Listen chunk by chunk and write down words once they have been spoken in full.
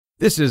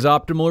This is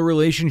Optimal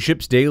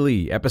Relationships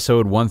Daily,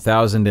 episode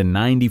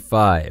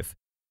 1095.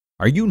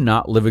 Are You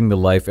Not Living the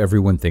Life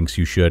Everyone Thinks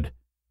You Should?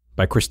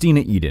 By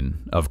Kristena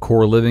of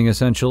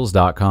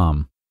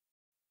CoreLivingEssentials.com.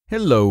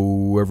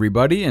 Hello,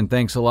 everybody, and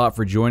thanks a lot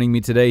for joining me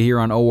today here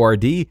on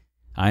ORD.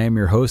 I am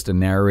your host and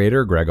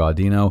narrator, Greg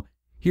Audino,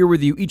 here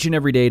with you each and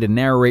every day to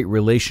narrate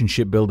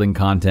relationship-building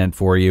content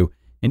for you,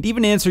 and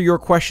even answer your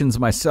questions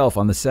myself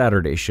on the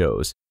Saturday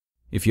shows.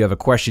 If you have a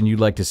question you'd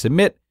like to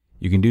submit,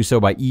 you can do so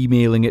by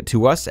emailing it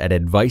to us at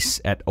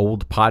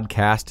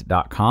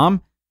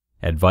advice@oldpodcast.com.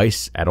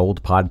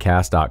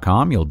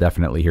 Advice@oldpodcast.com. You'll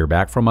definitely hear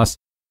back from us.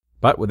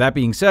 But with that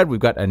being said, we've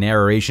got a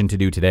narration to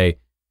do today.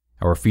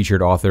 Our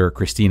featured author,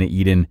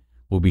 Kristena,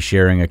 will be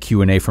sharing a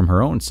Q&A from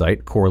her own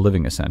site, Core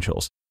Living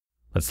Essentials.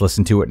 Let's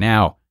listen to it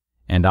now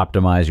and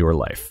optimize your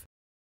life.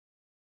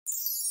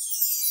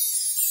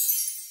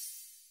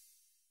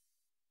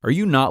 Are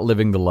You Not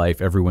Living the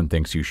Life Everyone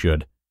Thinks You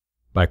Should?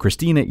 By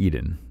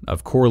Kristena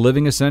of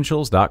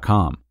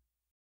CoreLivingEssentials.com.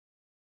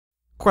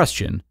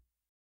 Question: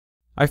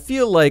 I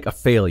feel like a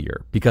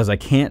failure because I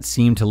can't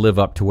seem to live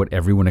up to what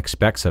everyone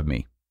expects of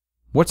me.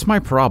 What's my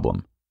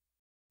problem?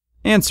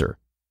 Answer: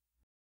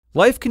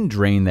 life can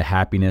drain the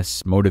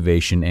happiness,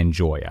 motivation, and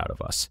joy out of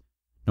us.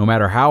 No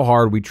matter how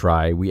hard we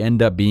try, we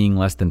end up being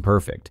less than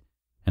perfect.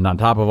 And on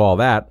top of all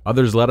that,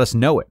 others let us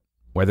know it,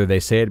 whether they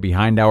say it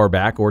behind our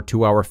back or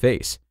to our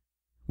face.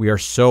 We are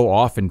so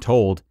often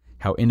told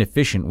how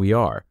inefficient we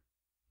are.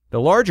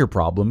 The larger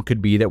problem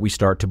could be that we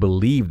start to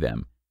believe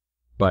them.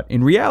 But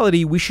in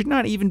reality, we should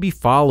not even be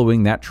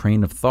following that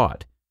train of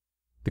thought.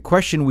 The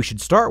question we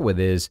should start with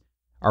is,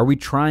 are we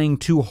trying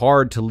too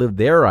hard to live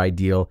their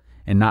ideal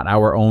and not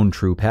our own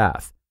true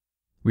path?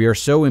 We are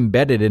so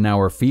embedded in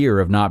our fear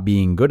of not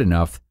being good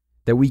enough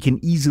that we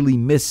can easily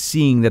miss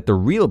seeing that the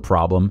real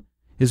problem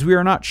is we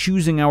are not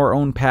choosing our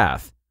own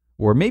path,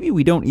 or maybe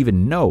we don't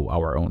even know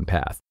our own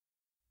path.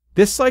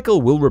 This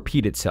cycle will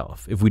repeat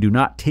itself if we do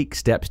not take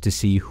steps to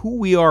see who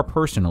we are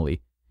personally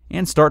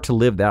and start to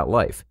live that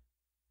life.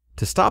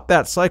 To stop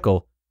that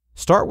cycle,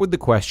 start with the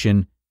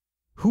question,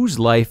 whose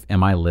life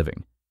am I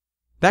living?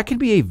 That can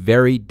be a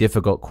very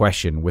difficult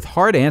question with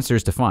hard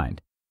answers to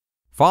find.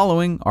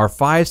 Following are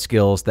 5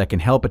 skills that can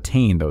help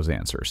attain those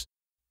answers.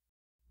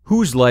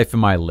 Whose life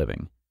am I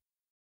living?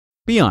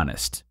 Be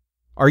honest.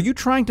 Are you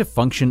trying to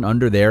function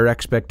under their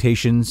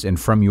expectations and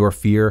from your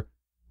fear,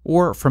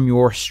 or from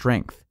your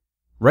strength?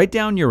 Write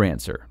down your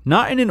answer,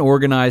 not in an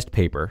organized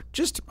paper,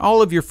 just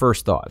all of your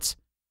first thoughts.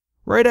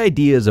 Write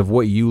ideas of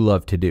what you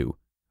love to do.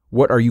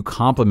 What are you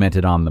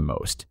complimented on the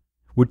most?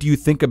 What do you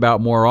think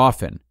about more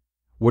often?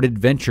 What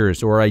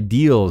adventures or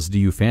ideals do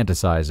you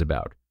fantasize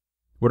about?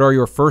 What are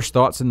your first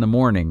thoughts in the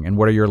morning, and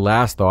what are your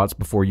last thoughts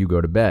before you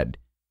go to bed?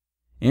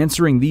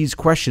 Answering these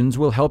questions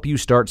will help you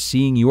start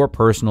seeing your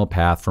personal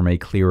path from a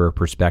clearer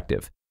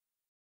perspective.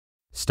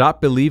 Stop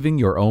believing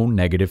your own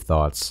negative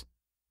thoughts.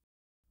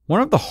 One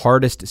of the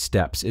hardest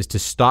steps is to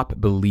stop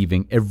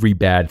believing every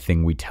bad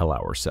thing we tell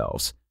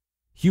ourselves.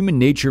 Human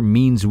nature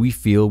means we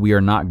feel we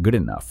are not good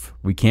enough,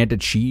 we can't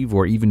achieve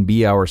or even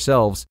be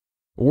ourselves,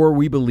 or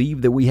we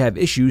believe that we have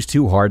issues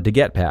too hard to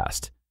get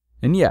past.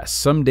 And yes,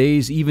 some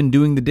days even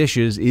doing the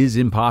dishes is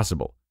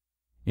impossible.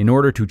 In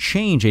order to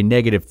change a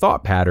negative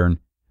thought pattern,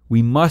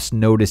 we must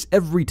notice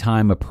every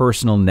time a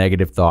personal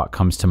negative thought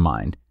comes to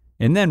mind,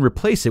 and then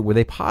replace it with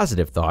a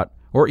positive thought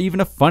or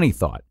even a funny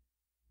thought.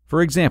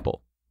 For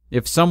example,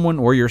 if someone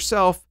or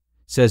yourself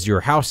says your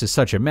house is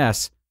such a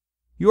mess,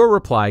 your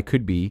reply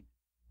could be,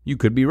 you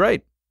could be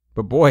right,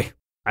 but boy,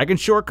 I can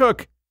sure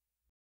cook.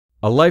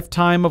 A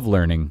lifetime of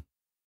learning.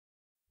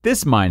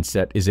 This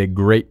mindset is a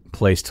great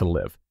place to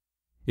live.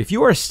 If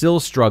you are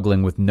still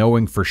struggling with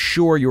knowing for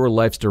sure your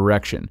life's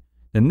direction,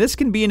 then this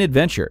can be an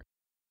adventure.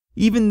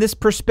 Even this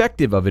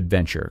perspective of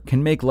adventure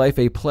can make life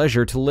a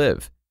pleasure to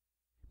live.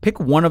 Pick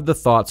one of the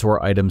thoughts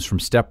or items from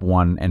step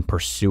 1 and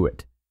pursue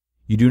it.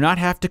 You do not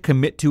have to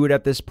commit to it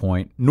at this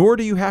point, nor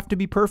do you have to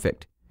be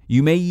perfect.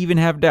 You may even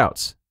have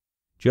doubts.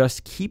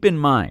 Just keep in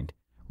mind,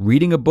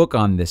 reading a book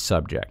on this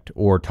subject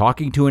or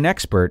talking to an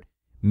expert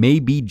may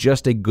be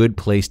just a good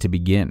place to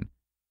begin.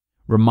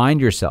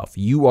 Remind yourself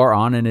you are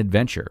on an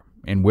adventure,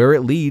 and where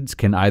it leads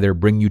can either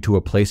bring you to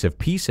a place of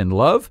peace and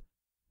love,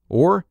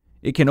 or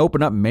it can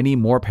open up many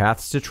more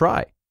paths to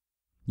try.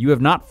 You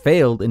have not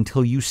failed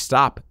until you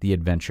stop the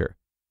adventure.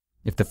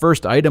 If the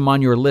first item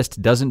on your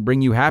list doesn't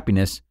bring you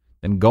happiness,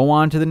 then go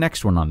on to the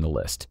next one on the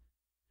list.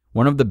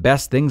 One of the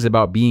best things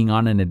about being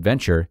on an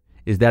adventure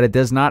is that it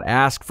does not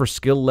ask for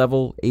skill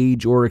level,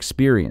 age, or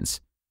experience,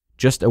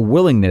 just a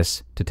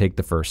willingness to take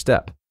the first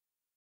step.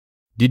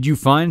 Did you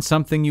find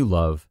something you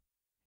love?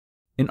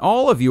 In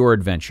all of your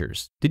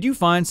adventures, did you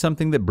find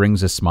something that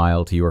brings a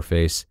smile to your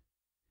face?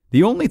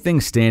 The only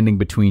thing standing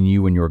between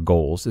you and your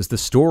goals is the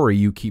story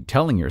you keep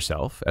telling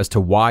yourself as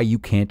to why you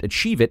can't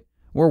achieve it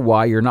or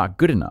why you're not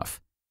good enough.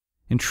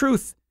 In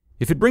truth,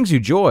 if it brings you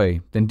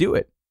joy, then do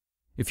it.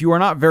 If you are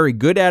not very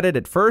good at it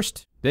at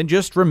first, then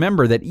just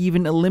remember that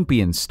even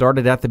Olympians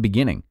started at the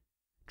beginning.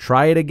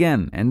 Try it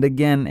again and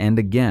again and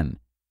again.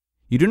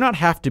 You do not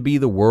have to be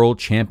the world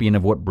champion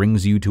of what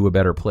brings you to a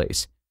better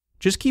place.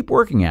 Just keep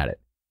working at it.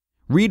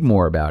 Read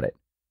more about it.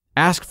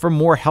 Ask for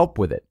more help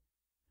with it.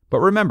 But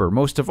remember,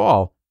 most of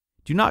all,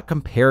 do not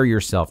compare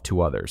yourself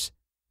to others.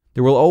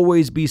 There will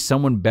always be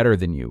someone better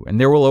than you, and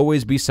there will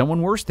always be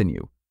someone worse than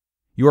you.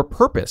 Your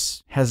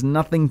purpose has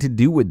nothing to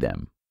do with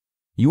them.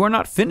 You are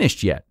not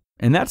finished yet,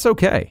 and that's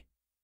okay.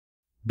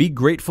 Be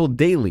grateful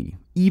daily,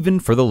 even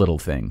for the little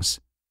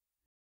things.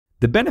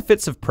 The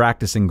benefits of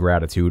practicing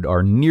gratitude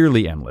are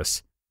nearly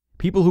endless.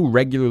 People who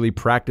regularly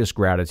practice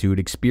gratitude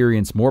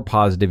experience more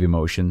positive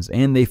emotions,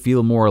 and they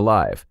feel more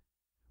alive.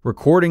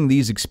 Recording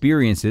these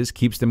experiences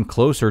keeps them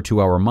closer to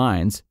our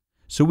minds,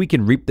 so we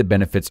can reap the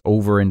benefits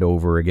over and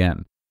over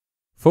again.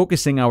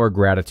 Focusing our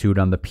gratitude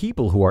on the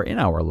people who are in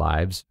our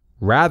lives,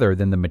 rather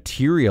than the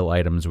material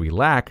items we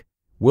lack,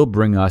 will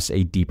bring us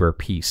a deeper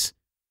peace.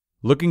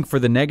 Looking for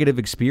the negative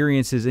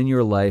experiences in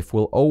your life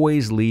will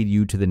always lead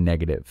you to the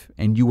negative,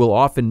 and you will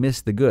often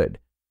miss the good.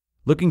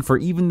 Looking for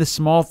even the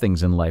small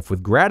things in life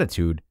with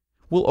gratitude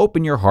will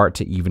open your heart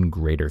to even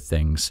greater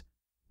things.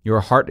 Your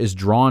heart is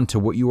drawn to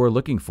what you are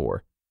looking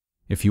for.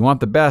 If you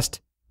want the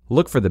best,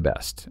 look for the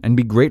best, and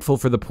be grateful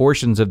for the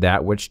portions of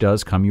that which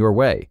does come your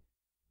way.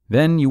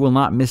 Then you will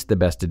not miss the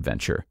best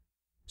adventure.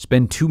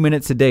 Spend 2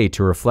 minutes a day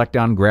to reflect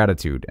on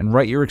gratitude and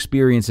write your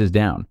experiences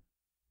down.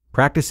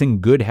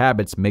 Practicing good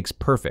habits makes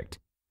perfect,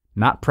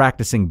 not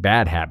practicing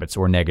bad habits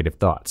or negative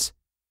thoughts.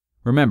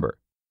 Remember,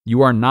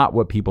 you are not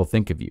what people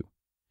think of you.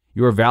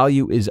 Your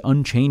value is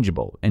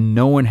unchangeable, and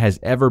no one has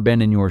ever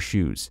been in your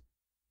shoes.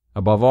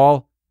 Above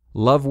all,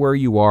 love where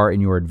you are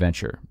in your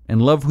adventure,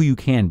 and love who you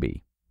can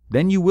be.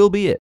 Then you will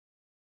be it.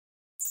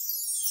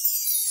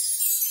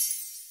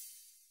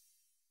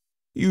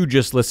 You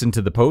just listened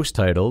to the post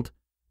titled,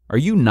 "Are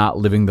You Not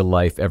Living the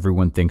Life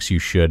Everyone Thinks You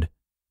Should?"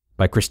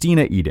 by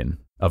Kristena Eden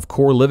of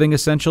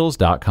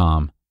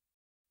CoreLivingEssentials.com.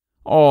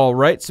 All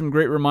right, some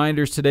great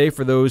reminders today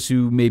for those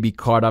who may be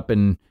caught up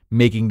in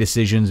making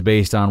decisions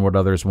based on what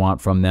others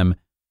want from them.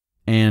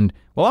 And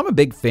while I'm a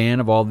big fan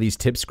of all these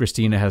tips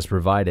Kristena has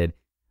provided,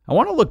 I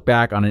want to look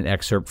back on an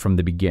excerpt from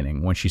the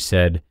beginning when she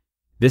said,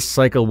 "This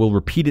cycle will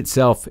repeat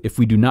itself if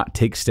we do not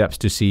take steps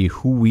to see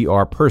who we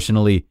are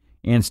personally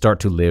and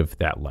start to live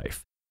that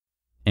life."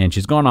 And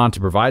she's gone on to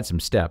provide some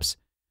steps,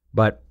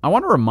 but I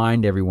want to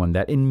remind everyone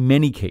that in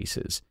many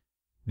cases,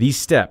 these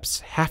steps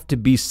have to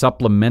be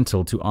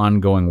supplemental to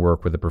ongoing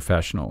work with a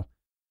professional.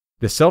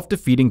 The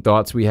self-defeating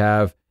thoughts we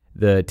have,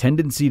 the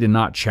tendency to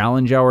not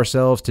challenge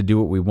ourselves to do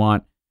what we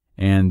want,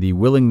 and the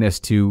willingness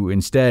to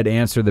instead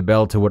answer the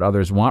bell to what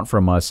others want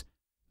from us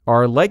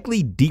are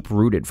likely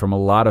deep-rooted from a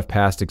lot of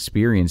past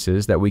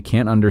experiences that we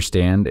can't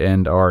understand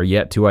and are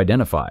yet to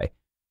identify.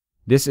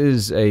 This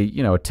is a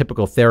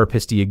typical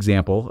therapist-y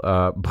example,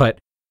 but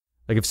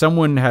like if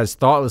someone has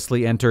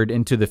thoughtlessly entered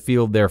into the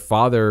field their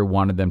father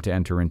wanted them to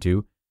enter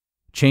into,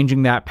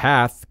 changing that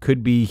path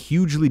could be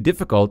hugely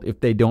difficult if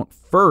they don't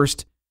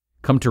first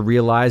come to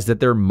realize that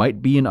there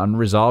might be an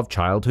unresolved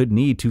childhood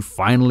need to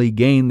finally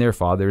gain their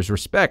father's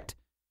respect.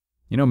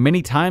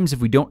 Many times if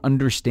we don't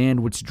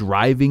understand what's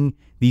driving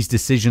these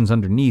decisions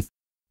underneath,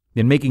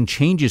 then making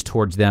changes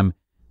towards them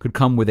could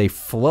come with a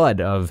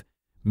flood of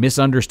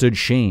misunderstood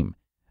shame,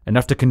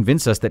 enough to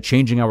convince us that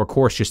changing our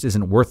course just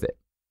isn't worth it.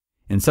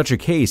 In such a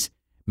case,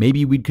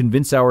 maybe we'd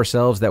convince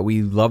ourselves that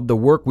we love the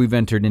work we've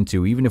entered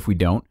into, even if we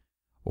don't,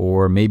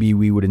 or maybe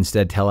we would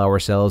instead tell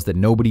ourselves that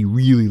nobody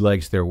really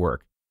likes their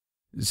work.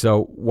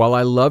 So while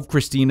I love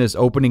Kristena's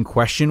opening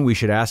question we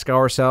should ask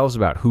ourselves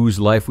about whose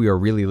life we are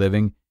really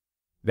living,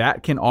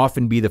 that can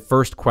often be the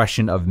first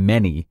question of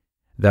many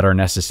that are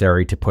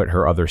necessary to put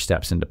her other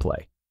steps into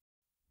play.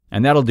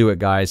 And that'll do it,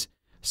 guys.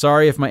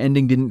 Sorry if my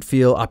ending didn't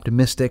feel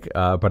optimistic,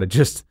 but I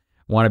just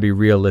want to be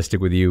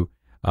realistic with you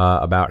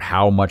about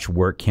how much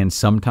work can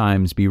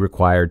sometimes be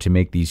required to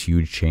make these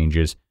huge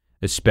changes,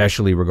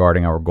 especially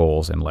regarding our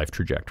goals and life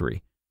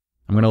trajectory.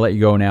 I'm going to let you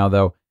go now,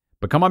 though,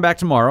 but come on back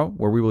tomorrow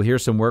where we will hear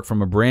some work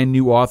from a brand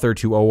new author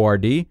to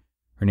ORD.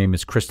 Her name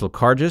is Crystal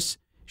Kargis.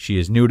 She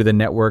is new to the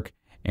network,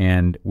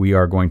 and we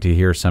are going to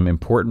hear some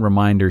important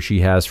reminders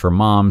she has for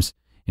moms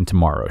in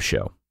tomorrow's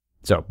show.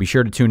 So be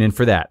sure to tune in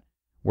for that,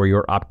 where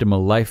your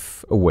optimal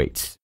life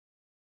awaits.